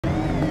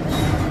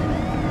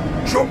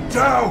Jump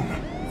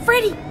down!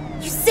 Freddy,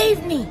 you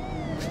saved me!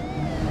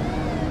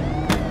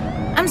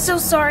 I'm so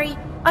sorry.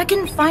 I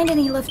couldn't find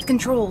any lift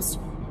controls.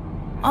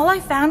 All I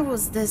found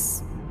was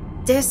this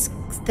disc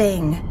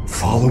thing.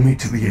 Follow me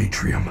to the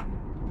atrium.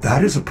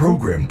 That is a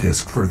program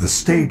disc for the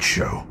stage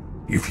show.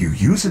 If you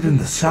use it in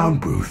the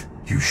sound booth,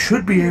 you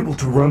should be able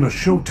to run a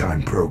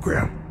Showtime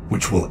program,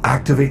 which will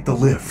activate the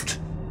lift.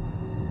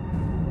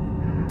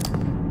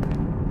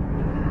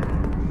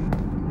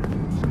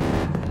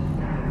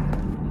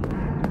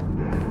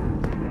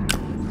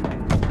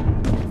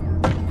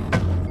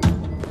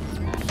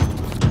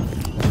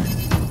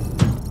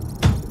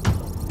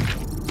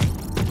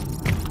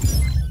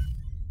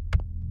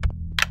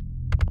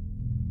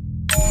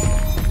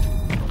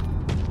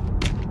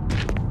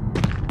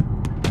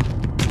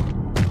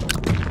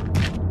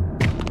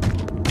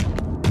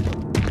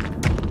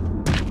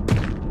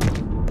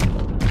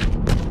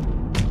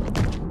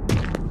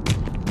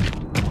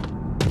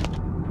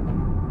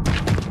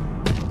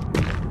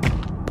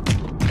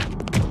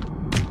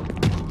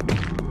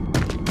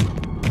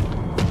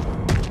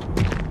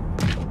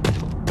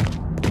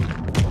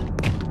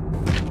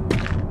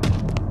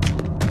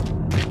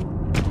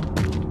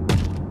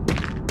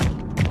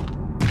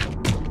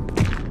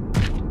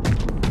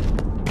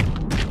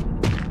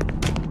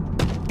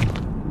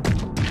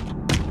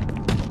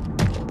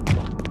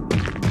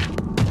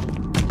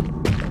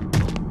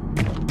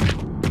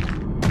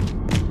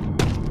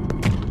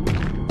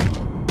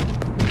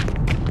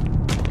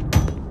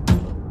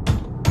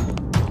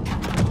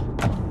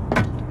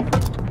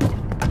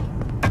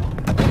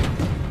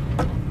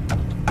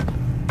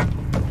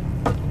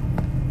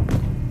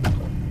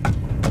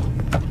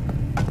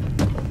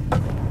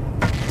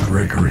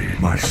 Gregory,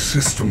 my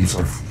systems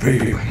are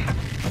failing.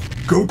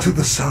 Go to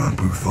the sound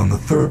booth on the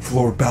 3rd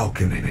floor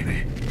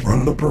balcony.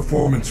 Run the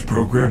performance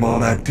program on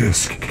that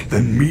disc,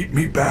 then meet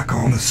me back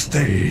on the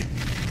stage.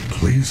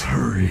 Please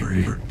hurry.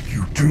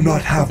 You do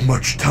not have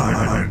much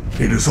time.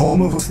 It is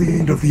almost the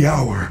end of the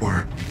hour.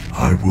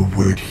 I will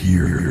wait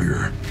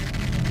here.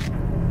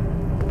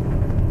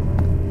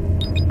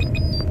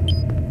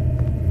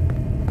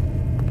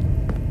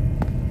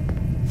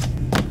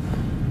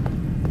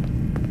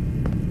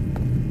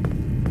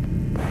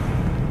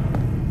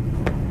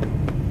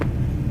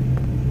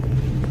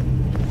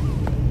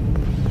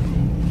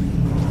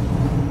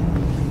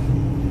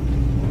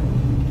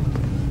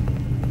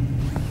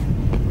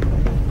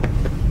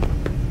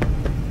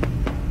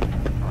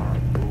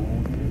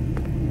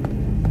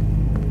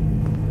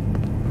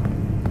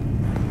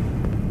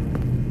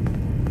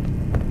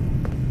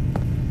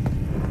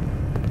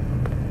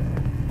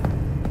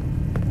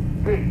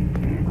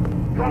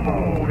 Come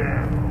on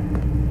now.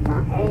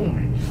 We're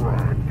only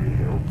trying to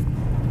help.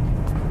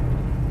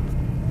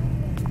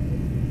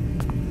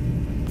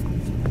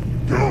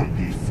 Don't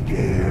be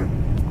scared.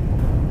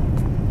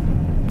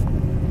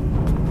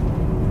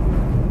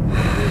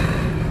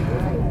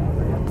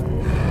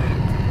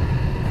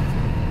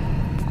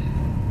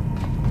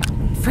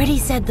 Freddy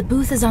said the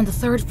booth is on the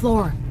 3rd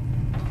floor.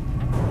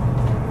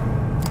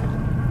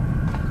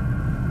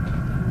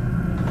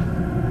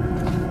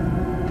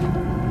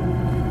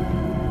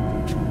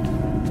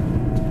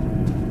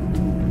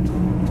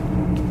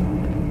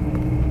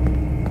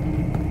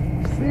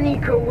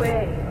 Sneak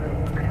away.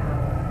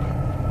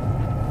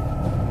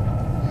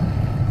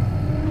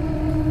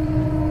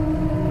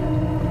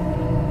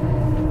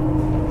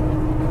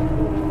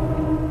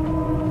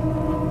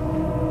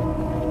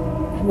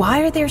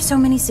 Why are there so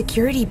many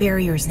security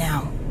barriers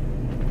now?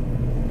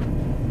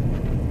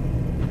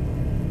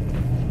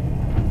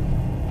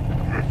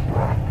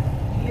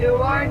 You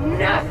are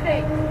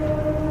nothing.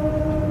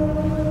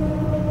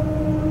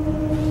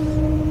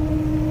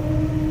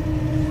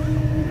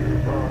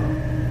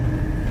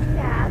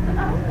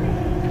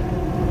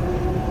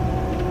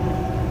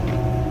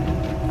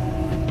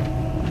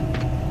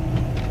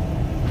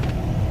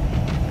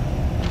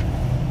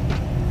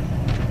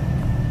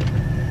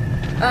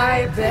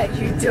 I bet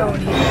you don't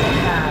even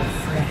have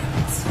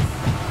friends.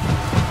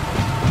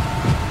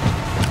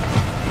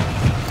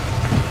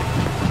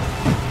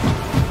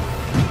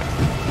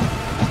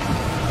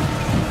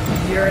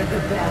 You're the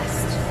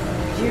best.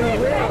 You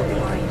will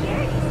find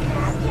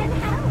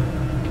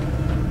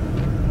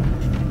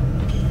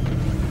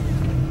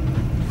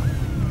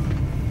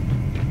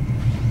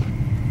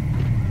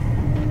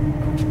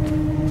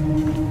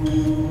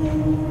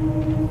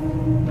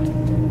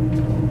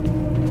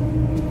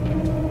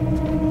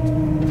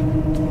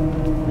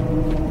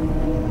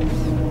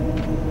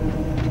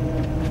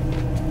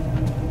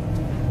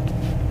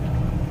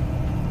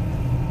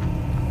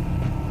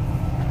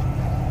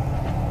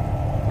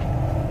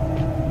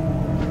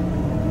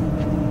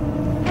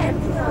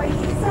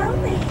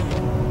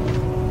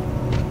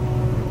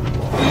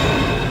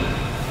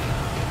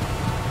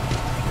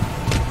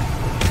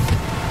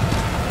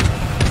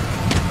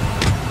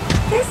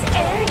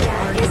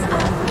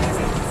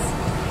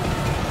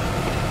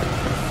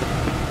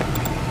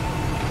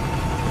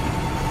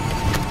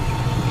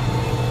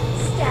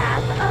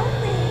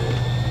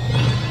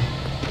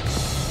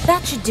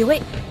That should do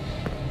it.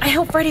 I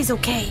hope Freddy's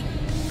okay.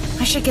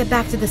 I should get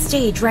back to the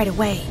stage right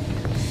away.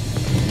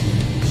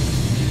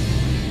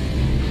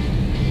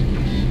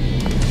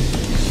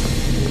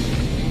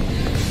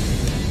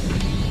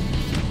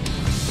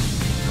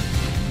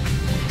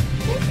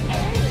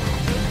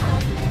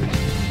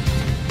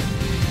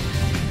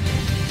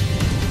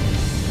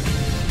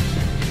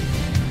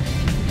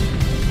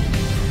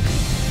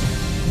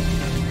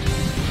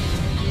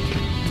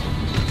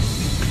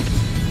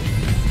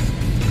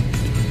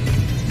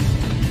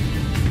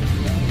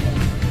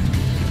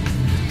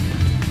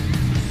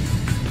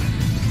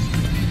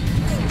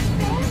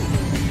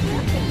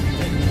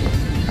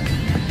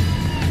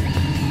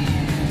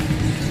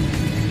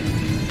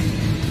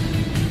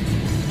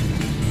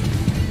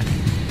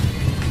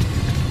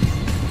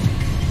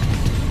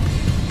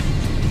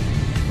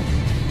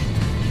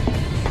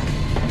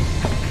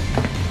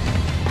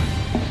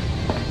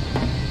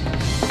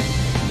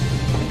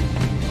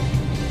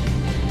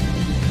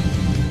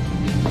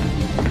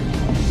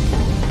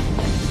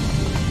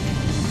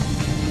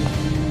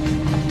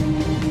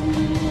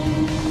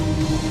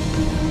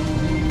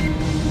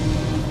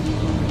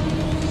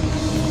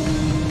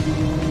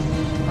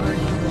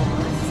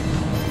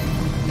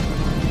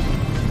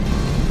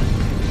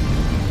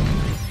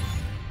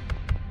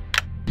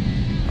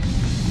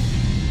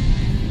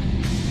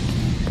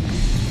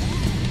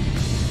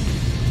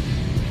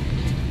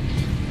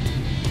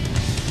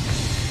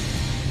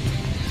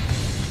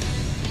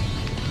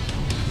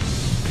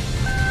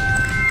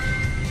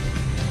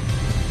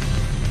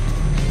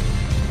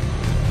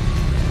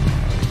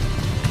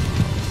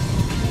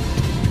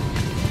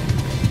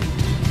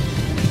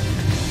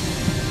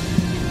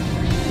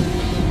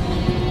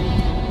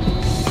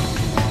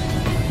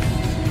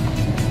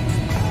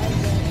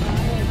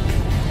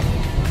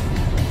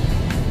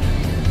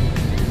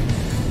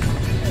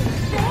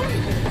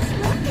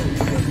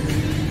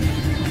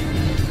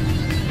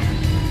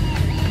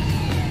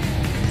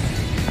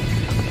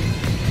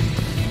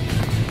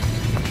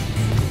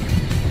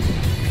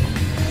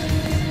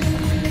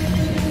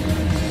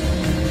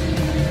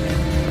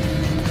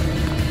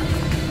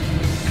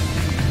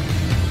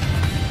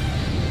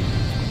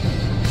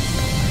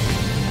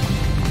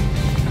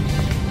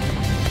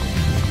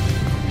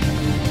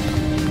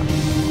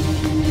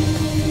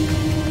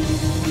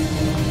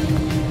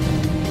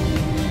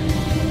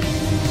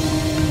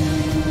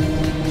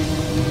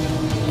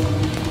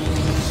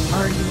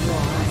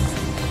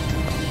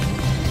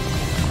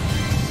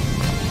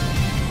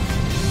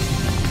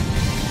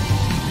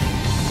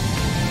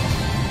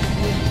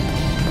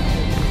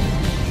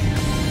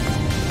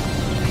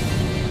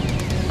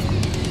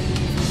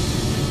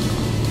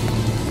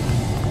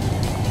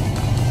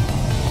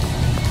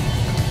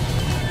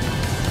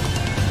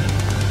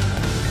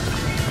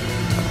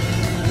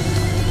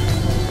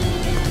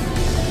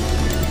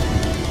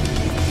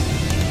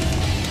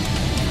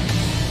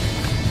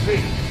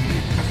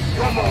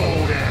 Come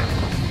on now.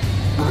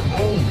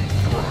 We're only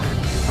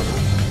trying.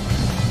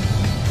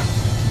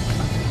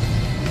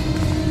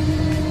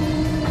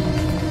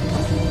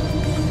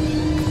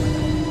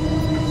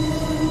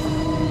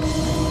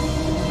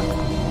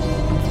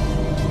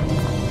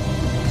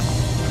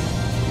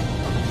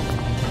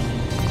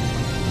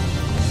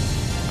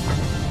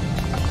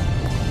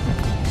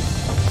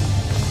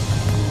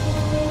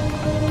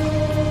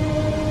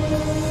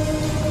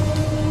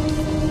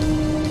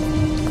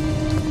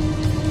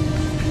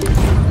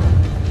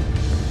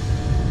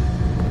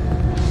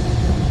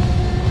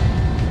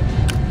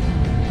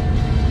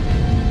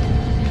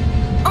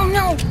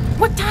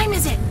 What time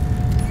is it?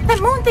 That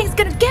moon thing's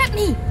gonna get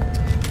me!